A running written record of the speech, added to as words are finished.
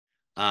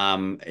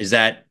Is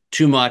that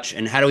too much?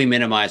 And how do we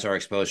minimize our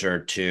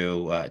exposure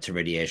to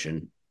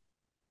radiation?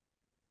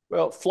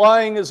 Well,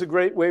 flying is a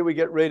great way we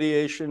get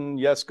radiation.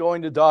 Yes,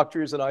 going to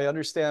doctors, and I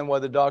understand why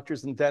the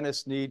doctors and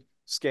dentists need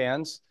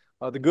scans.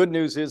 The good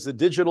news is the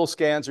digital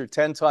scans are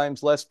 10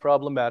 times less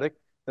problematic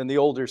than the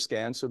older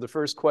scans. So the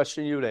first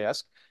question you'd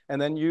ask,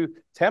 and then you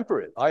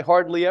temper it. I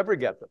hardly ever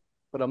get them,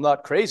 but I'm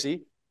not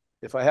crazy.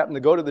 If I happen to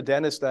go to the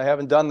dentist and I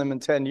haven't done them in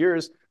 10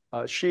 years,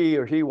 she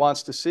or he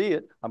wants to see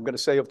it, I'm going to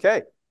say,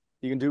 okay,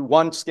 you can do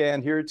one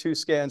scan here, two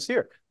scans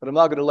here, but I'm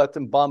not going to let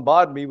them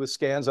bombard me with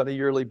scans on a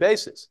yearly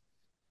basis.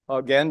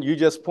 Again, you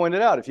just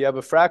pointed out, if you have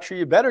a fracture,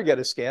 you better get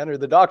a scan or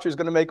the doctor's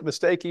going to make a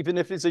mistake, even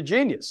if he's a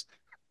genius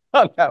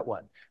on that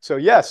one. So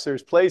yes,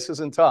 there's places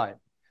and time.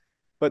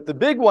 But the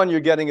big one you're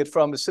getting it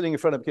from is sitting in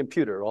front of a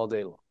computer all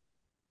day long,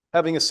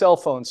 having a cell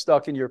phone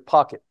stuck in your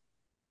pocket,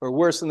 or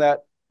worse than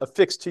that,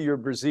 affixed to your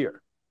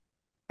brassiere.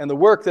 And the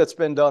work that's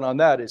been done on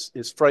that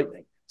is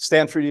frightening.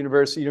 Stanford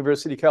University,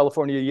 University of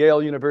California,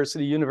 Yale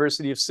University,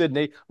 University of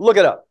Sydney. Look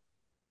it up.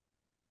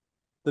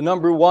 The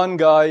number one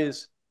guy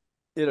is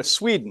in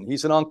Sweden.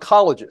 He's an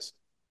oncologist.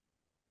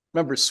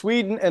 Remember,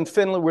 Sweden and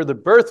Finland were the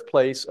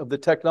birthplace of the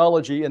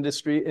technology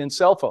industry in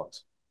cell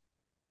phones.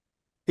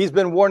 He's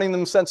been warning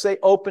them since they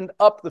opened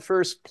up the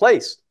first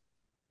place.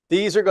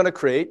 These are going to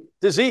create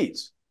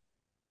disease.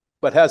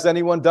 But has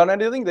anyone done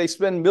anything? They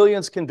spend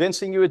millions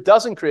convincing you it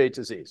doesn't create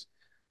disease.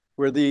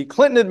 Where the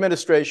Clinton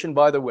administration,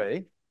 by the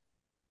way,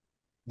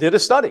 did a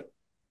study.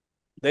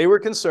 They were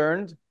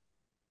concerned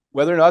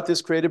whether or not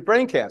this created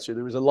brain cancer.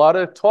 There was a lot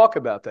of talk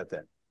about that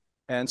then.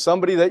 And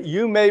somebody that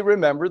you may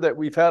remember that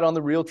we've had on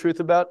The Real Truth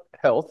About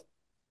Health,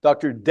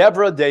 Dr.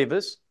 Deborah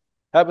Davis,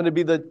 happened to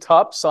be the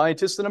top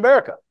scientist in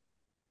America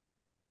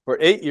for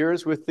 8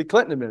 years with the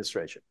Clinton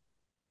administration.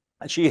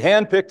 And she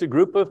handpicked a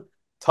group of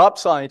top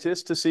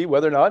scientists to see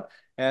whether or not,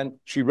 and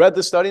she read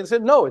the study and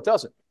said, no, it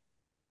doesn't.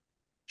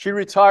 She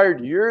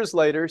retired years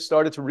later,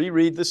 started to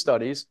reread the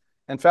studies,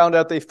 and found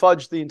out they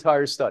fudged the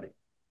entire study.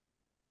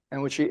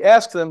 And when she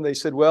asked them, they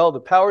said, well, the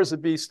powers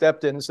that be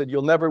stepped in and said,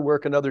 you'll never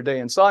work another day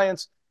in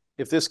science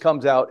if this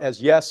comes out as,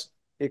 yes,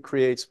 it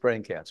creates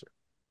brain cancer.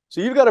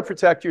 So you've got to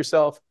protect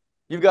yourself.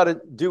 You've got to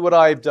do what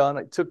I've done.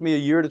 It took me a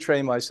year to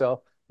train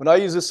myself. When I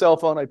use a cell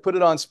phone, I put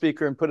it on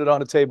speaker and put it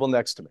on a table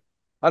next to me.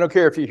 I don't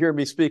care if you hear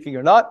me speaking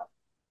or not.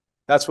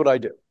 That's what I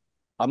do.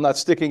 I'm not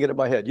sticking it in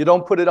my head. You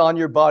don't put it on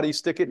your body,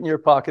 stick it in your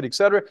pocket,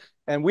 etc.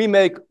 And we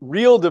make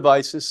real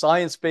devices,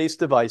 science-based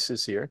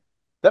devices here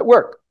that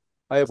work.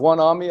 I have one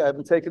on me. I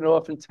haven't taken it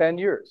off in 10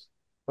 years.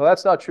 Well,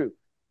 that's not true.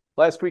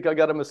 Last week, I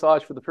got a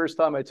massage for the first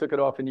time. I took it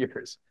off in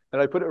years,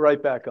 and I put it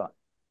right back on.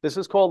 This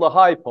is called the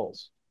high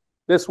pulse.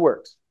 This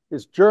works.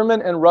 It's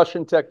German and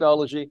Russian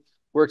technology,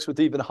 works with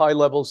even high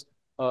levels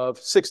of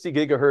 60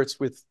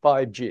 gigahertz with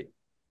 5G.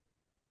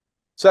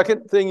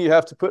 Second thing, you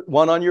have to put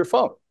one on your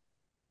phone.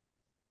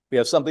 We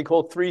have something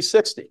called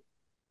 360.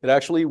 It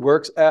actually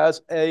works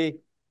as a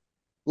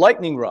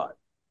lightning rod.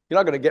 You're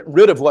not going to get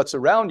rid of what's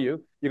around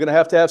you. You're going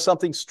to have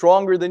something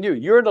stronger than you.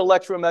 You're an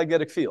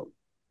electromagnetic field.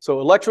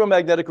 So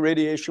electromagnetic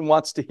radiation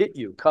wants to hit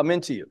you, come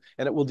into you,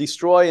 and it will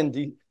destroy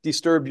and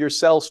disturb your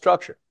cell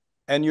structure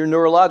and your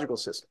neurological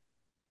system.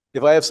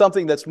 If I have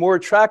something that's more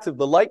attractive,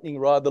 the lightning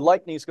rod, the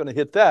lightning is going to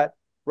hit that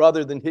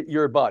rather than hit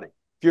your body.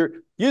 If you're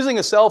using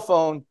a cell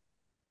phone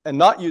and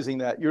not using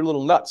that, you're a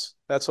little nuts.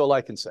 That's all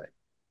I can say.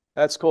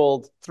 That's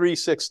called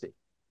 360.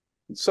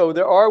 So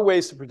there are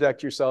ways to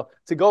protect yourself.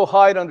 To go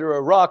hide under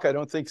a rock, I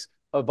don't think is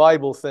a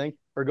viable thing,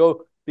 or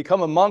go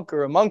become a monk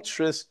or a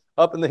monstress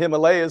up in the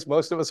Himalayas.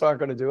 Most of us aren't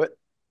going to do it.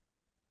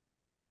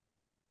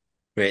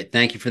 Great.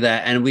 Thank you for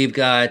that. And we've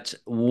got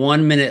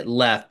 1 minute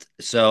left.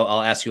 So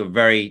I'll ask you a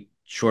very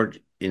short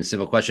and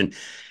simple question.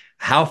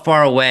 How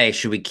far away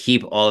should we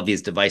keep all of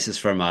these devices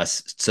from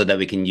us so that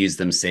we can use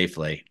them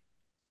safely?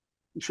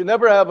 You should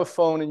never have a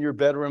phone in your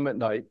bedroom at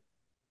night.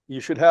 You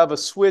should have a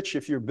switch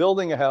if you're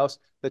building a house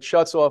that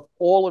shuts off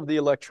all of the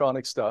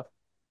electronic stuff.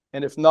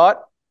 And if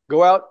not,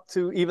 go out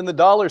to even the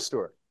dollar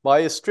store, buy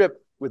a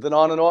strip with an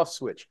on and off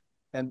switch.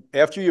 And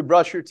after you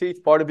brush your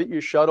teeth, part of it you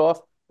shut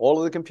off all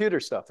of the computer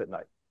stuff at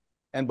night.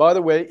 And by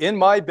the way, in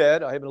my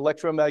bed, I have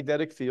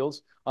electromagnetic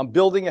fields. I'm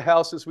building a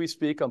house as we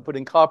speak. I'm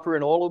putting copper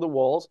in all of the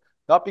walls,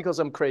 not because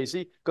I'm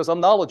crazy, because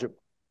I'm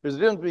knowledgeable. There's a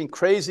difference between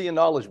crazy and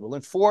knowledgeable,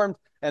 informed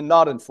and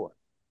not informed.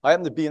 I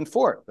happen to be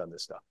informed on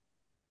this stuff.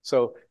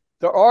 So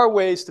there are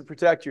ways to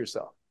protect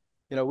yourself.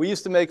 You know, we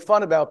used to make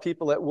fun about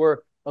people that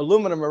wore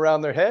aluminum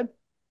around their head.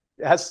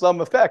 It has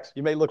some effects.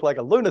 You may look like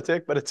a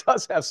lunatic, but it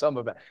does have some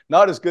effect.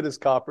 Not as good as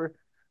copper.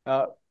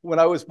 When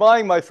I was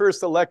buying my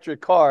first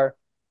electric car,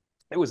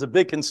 it was a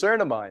big concern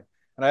of mine.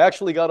 And I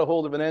actually got a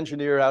hold of an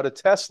engineer out of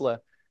Tesla,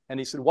 and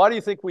he said, why do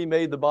you think we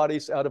made the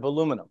bodies out of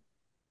aluminum?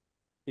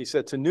 He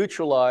said, to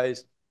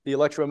neutralize the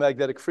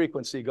electromagnetic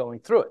frequency going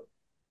through it.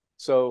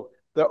 So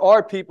there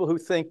are people who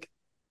think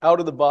out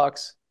of the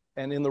box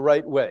and in the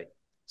right way.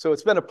 So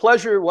it's been a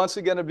pleasure once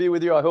again to be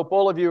with you. I hope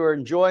all of you are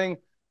enjoying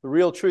The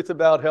Real Truth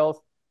About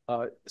Health.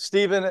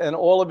 Stephen and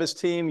all of his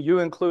team, you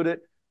included,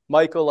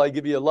 Michael, I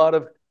give you a lot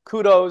of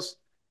kudos,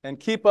 and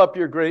keep up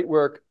your great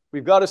work.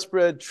 We've got to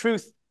spread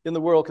truth in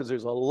the world because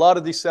there's a lot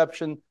of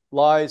deception,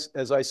 lies,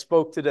 as I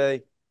spoke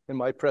today in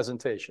my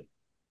presentation.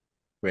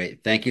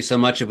 Great. Thank you so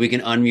much. If we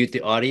can unmute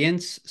the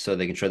audience so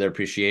they can show their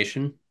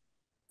appreciation.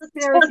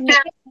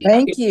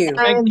 Thank you.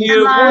 Thank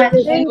you.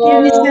 Thank you,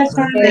 Mr.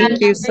 Clement.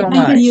 Thank you so Thank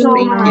much. you so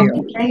Thank much.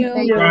 you.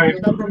 Thank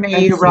you.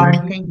 Amazing.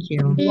 Thank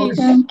you.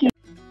 Thank you.